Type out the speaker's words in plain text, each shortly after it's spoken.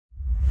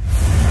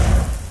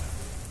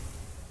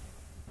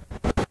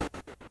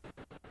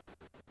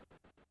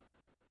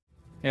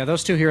Yeah,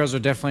 those two heroes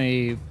would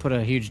definitely put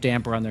a huge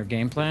damper on their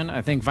game plan.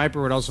 I think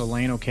Viper would also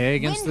lane okay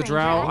against the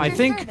Drow. I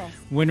think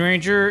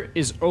Windranger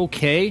is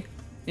okay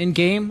in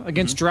game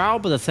against Drow,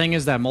 but the thing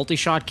is that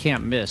multi-shot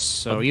can't miss.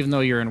 So even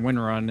though you're in win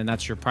run and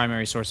that's your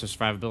primary source of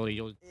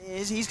survivability,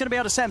 he's going to be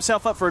able to set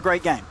himself up for a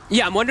great game.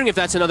 Yeah, I'm wondering if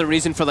that's another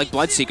reason for like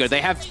Bloodseeker.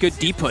 They have good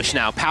deep push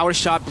now. Power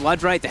shot,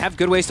 Blood Right. They have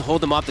good ways to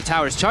hold them off the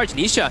tower's charge.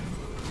 Nisha,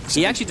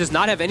 he actually does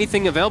not have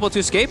anything available to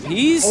escape.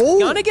 He's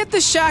gonna get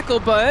the shackle,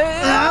 but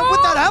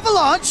with that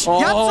avalanche,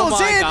 Yapsol's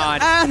in,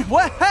 God. and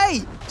well, hey,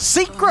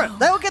 Secret,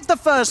 they'll get the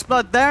first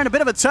blood there, and a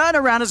bit of a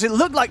turnaround as it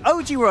looked like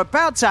OG were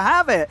about to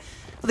have it.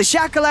 With the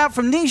shackle out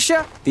from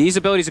Nisha. These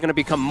abilities are going to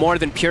become more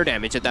than pure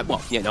damage at that,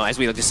 well, you know, as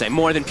we like to say,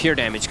 more than pure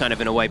damage kind of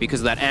in a way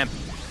because of that amp.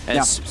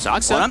 As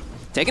Saksa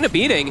taking a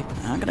beating.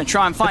 I'm going to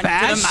try and find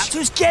him.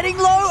 Matu's getting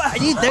low.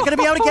 They're going to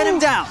be able to get him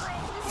down.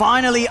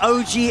 Finally,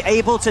 OG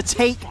able to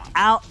take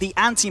out the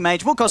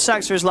anti-mage. Will cost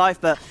Saksa his life,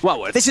 but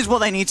this is what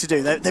they need to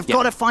do. They've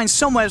got to find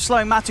some way of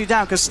slowing Matu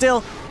down, because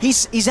still,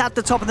 he's at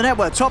the top of the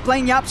network. Top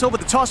lane, Yapsol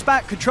with the toss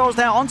back, controls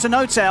there onto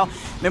N0tail.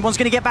 Mid1's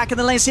going to get back in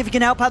the lane, see if he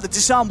can help out. The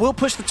disarm will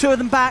push the two of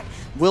them back,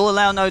 will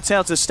allow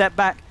N0tail to step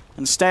back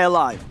and stay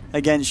alive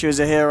against you as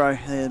a hero.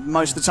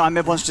 Most of the time,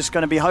 Mid1's just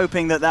going to be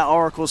hoping that that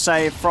Oracle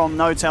save from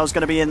N0tail is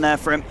going to be in there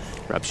for him.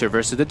 Rupture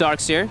versus the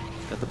Darkseer.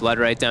 Got the Blood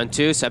Right down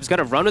too. Seb's got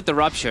to run with the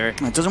Rupture.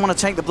 It doesn't want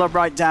to take the Blood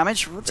Right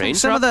damage. We'll take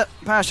some of the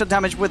power shot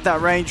damage with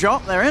that range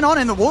drop. They're in on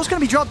him. The wall's going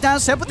to be dropped down.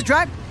 Seb with the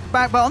drag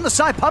back, but on the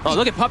side, Puppey. Oh,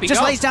 look at Puppey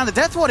just go. lays down the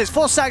death ward. His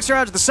 4 sacks are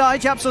out to the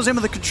side. Yapsol's in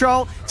with the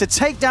control to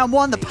take down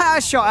one. The power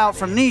shot out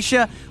from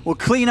Nisha will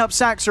clean up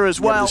Saksa as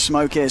well. The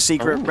smoke here.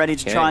 Secret ready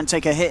to try and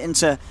take a hit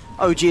into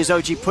OG as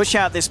OG push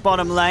out this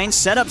bottom lane.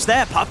 Setups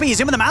there. Puppey is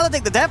in with the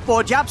Maledict, the death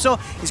board. Yapsol,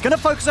 he's going to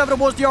focus over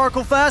towards the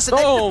Oracle first. And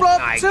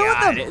my two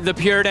God. of them. The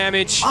pure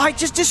damage. It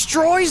just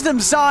destroys them,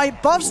 Zai.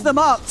 Buffs them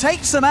up,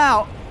 takes them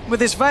out with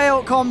this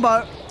Veil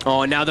combo.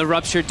 Oh, now the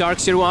Rupture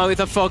Darkseer with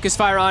a focus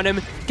fire on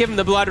him. Give him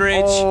the Blood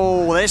Rage.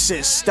 Oh, this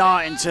is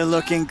starting to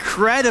look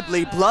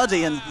incredibly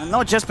bloody, and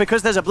not just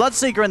because there's a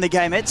Bloodseeker in the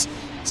game. It's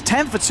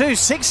 10 for 2,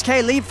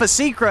 6k lead for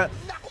Secret.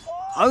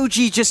 OG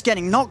just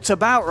getting knocked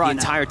about right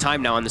now. The entire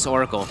time now on this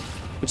Oracle,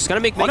 which is going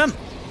to make me... I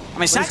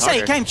mean,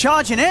 Saxay came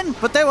charging in,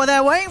 but they were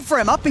there waiting for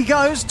him. Up he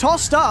goes,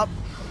 tossed up,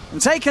 and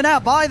taken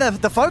out by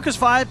the focus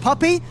fire.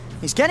 Puppey,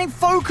 he's getting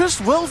focused,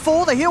 will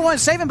fall. The heal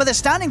won't save him, but they're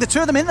standing, the two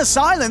of them in the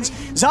silence.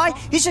 Zai,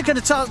 he's just going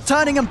to start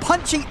turning and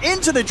punching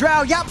into the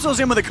Drow. Yapsol's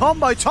in with a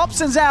combo.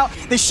 Thompson's out.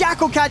 The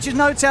shackle catches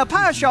N0tail.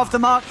 Power shot off the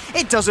mark.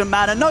 It doesn't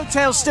matter.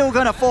 N0tail's still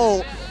going to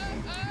fall.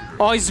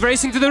 Oh, he's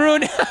racing to the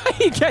rune.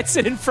 He gets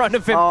it in front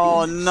of him.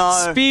 Oh,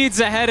 no. Speeds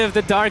ahead of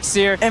the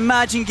Darkseer.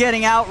 Imagine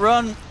getting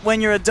outrun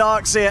when you're a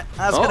Darkseer.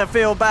 That's going to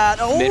feel bad.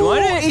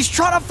 Oh, he's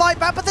trying to fight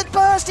back, but the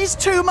burst is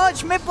too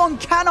much. Mid1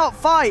 cannot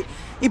fight.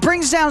 He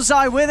brings down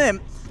Zai with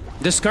him.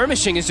 The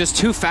skirmishing is just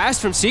too fast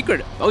from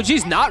Secret.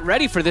 OG's not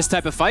ready for this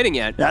type of fighting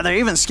yet. Yeah, they're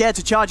even scared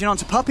to charge in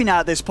onto Puppey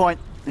now at this point.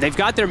 They've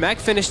got their mech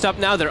finished up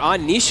now. They're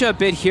on Nisha a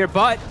bit here,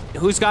 but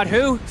who's got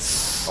who?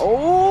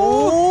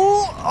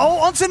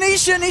 Onto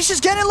Nisha. Nisha's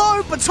getting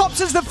low, but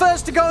Thompson's the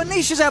first to go, and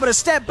Nisha's able to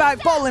step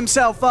back, bottle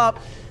himself up.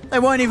 They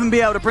won't even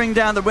be able to bring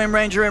down the Wind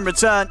Ranger in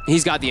return.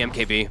 He's got the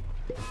MKB.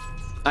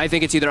 I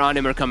think it's either on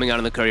him or coming out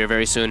on the courier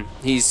very soon.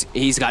 He's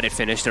got it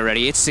finished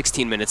already. It's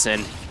 16 minutes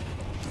in.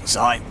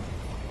 Zai.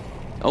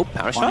 Oh,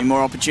 power shot. Finding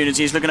more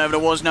opportunities, looking over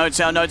towards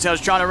N0tail.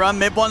 N0tail's trying to run.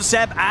 Mid1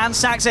 Seb and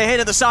Saxay hit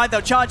at the side. They'll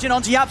charge in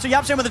onto Yapso.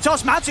 Yapso in with the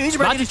toss. Matu, he's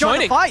ready to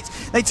join the fight.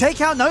 They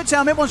take out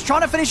N0tail. Mid1's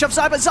trying to finish up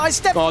side, but Zai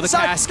steps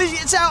aside.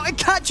 It's out. It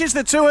catches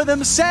the two of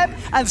them. Seb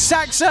and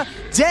Saxa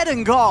dead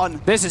and gone.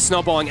 This is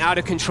snowballing out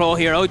of control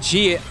here.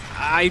 OG,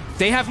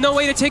 they have no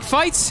way to take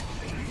fights.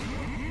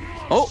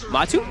 Oh,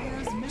 Matu.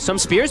 Some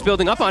spears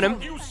building up on him.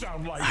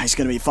 He's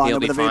going to be fine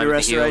with the Vita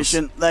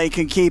Restoration. They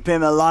can keep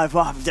him alive.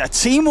 A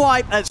team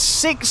wipe at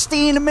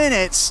 16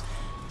 minutes.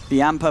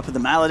 The amp up of the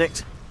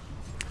Maledict.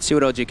 See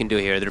what OG can do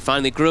here. They're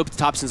finally grouped.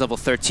 Thompson's level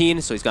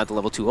 13, so he's got the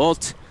level 2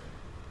 ult.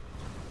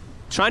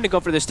 Trying to go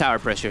for this tower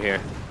pressure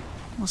here.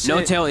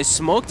 N0tail is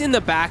smoked in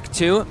the back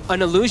too.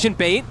 An illusion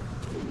bait.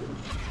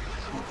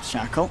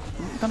 Shackle.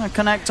 Going to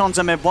connect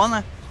onto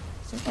Mid1.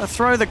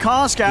 Throw the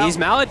cask out. He's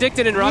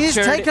maledicted and ruptured.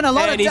 He's taken a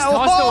lot of he's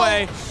tossed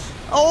away.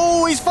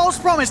 Oh, he's false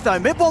promise though.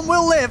 Mid1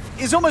 will live.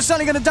 He's almost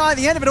certainly going to die at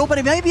the end of it all, but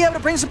he may be able to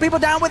bring some people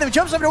down with him.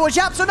 Jumps over towards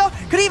Yapsor. No,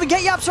 could he even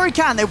get Yapsor? He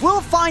can. They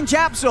will find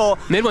Yapsor.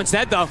 Mid1's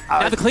dead though.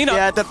 Now the cleanup.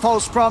 Yeah, the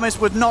false promise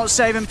would not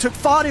save him. Took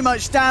far too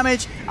much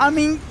damage. I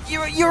mean,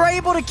 you're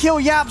able to kill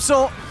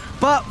Yapsor,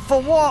 but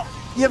for what?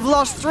 You've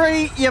lost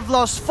 3, you've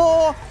lost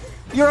 4,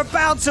 you're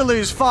about to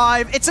lose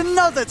 5. It's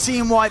another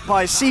team wipe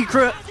by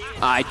Secret.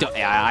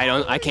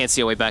 I can't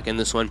see a way back in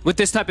this one. With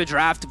this type of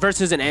draft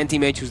versus an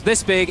anti-mage who's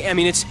this big, I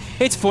mean,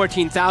 it's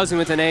 14,000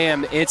 with an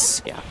AM.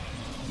 This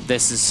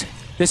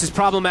is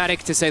problematic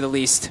to say the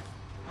least.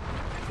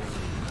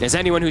 As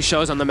anyone who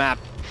shows on the map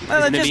is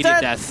an immediate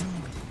death.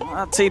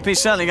 That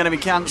TP's certainly going to be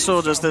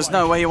cancelled, as there's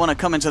no way you want to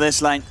come into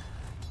this lane.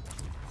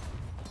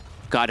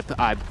 God,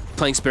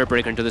 playing Spirit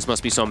Breaker into this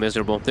must be so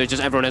miserable. They're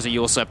just, everyone has a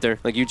Yule Scepter.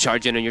 Like, you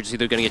charge in and you're just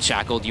either going to get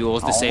shackled,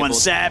 Yule's disabled. One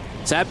Seb.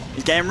 Seb?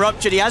 He's getting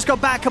ruptured. He has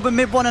got backup in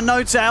mid one and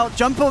no tail.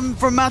 Jump on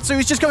from Matsu.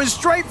 He's just going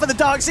straight for the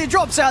Darkseer.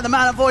 Drops out the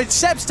Mana Void.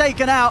 Seb's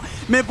taken out.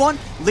 Mid one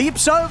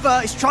leaps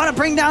over. He's trying to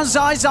bring down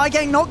Zai. Zai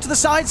getting knocked to the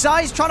side.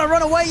 Zai's trying to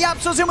run away.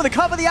 Yapso's in with a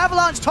cover. The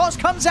Avalanche toss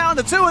comes out on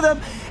the two of them.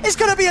 It's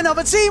going to be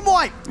another team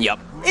wipe. Yep.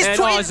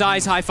 It's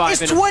Zai's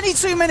high-fiving. It's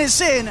 22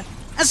 minutes in.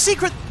 And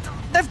Secret,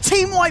 they've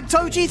team wiped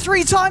OG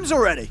 3 times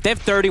already. They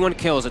have 31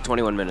 kills at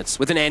 21 minutes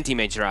with an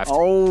anti-mage draft.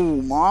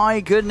 Oh my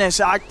goodness.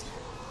 I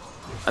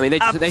mean,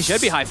 they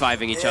should be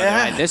high-fiving each other.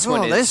 And this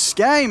one is... This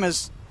game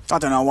is... I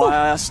don't know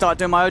why I started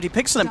doing my OD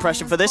Pixel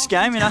impression for this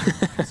game, you know.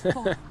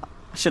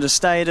 I should have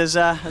stayed as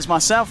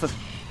myself,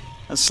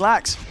 as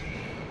Slacks.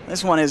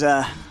 This one is...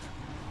 it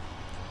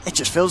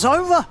just feels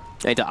over.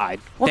 They died.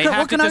 What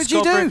can OG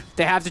do?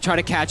 They have to try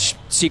to catch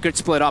Secret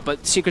split up,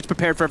 but Secret's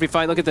prepared for every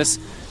fight. Look at this.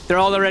 They're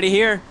all already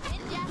here.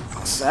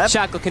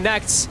 Shackle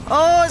connects.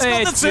 Oh, it's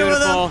got the two of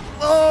them.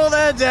 Oh,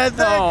 they're dead.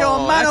 They're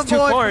gone. Mana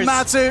Void,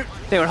 Matsu.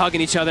 They were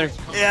hugging each other.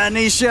 Yeah,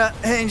 Nisha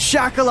hitting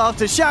Shackle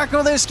after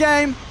Shackle this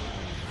game.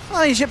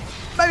 Well, you should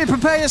maybe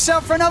prepare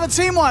yourself for another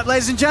team wipe,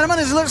 ladies and gentlemen,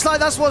 as it looks like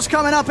that's what's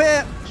coming up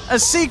here. A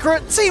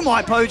Secret team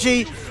wipe OG.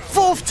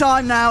 4th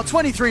time now,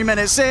 23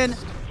 minutes in.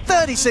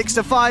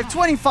 36-5,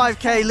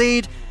 25k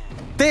lead.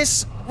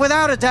 This,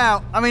 without a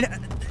doubt, I mean,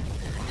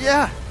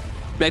 yeah.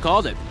 They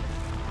called it.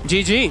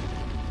 GG.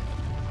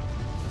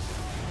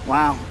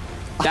 Wow.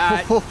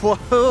 That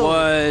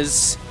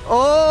was...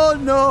 Oh,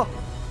 no.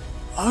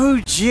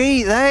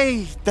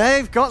 OG,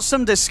 they've got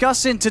some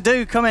discussing to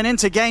do coming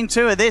into game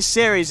 2 of this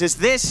series. Is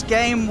this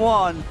game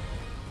 1?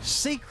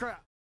 Secret...